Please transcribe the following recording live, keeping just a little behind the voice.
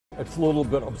it's a little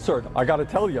bit absurd. I got to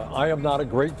tell you, I am not a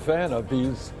great fan of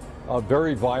these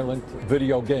very violent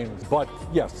video games. But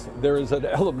yes, there is an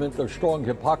element of strong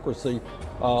hypocrisy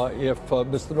if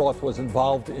Mr. North was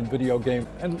involved in video games.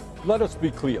 And let us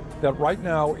be clear that right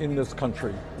now in this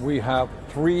country, we have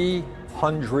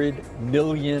 300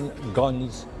 million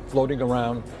guns floating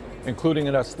around, including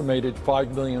an estimated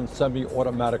 5 million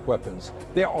semi-automatic weapons.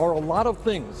 There are a lot of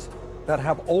things that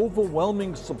have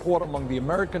overwhelming support among the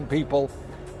American people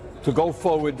to go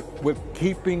forward with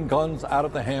keeping guns out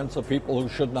of the hands of people who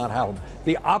should not have them.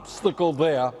 The obstacle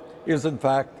there is, in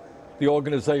fact, the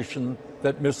organization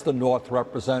that Mr. North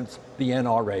represents, the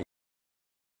NRA.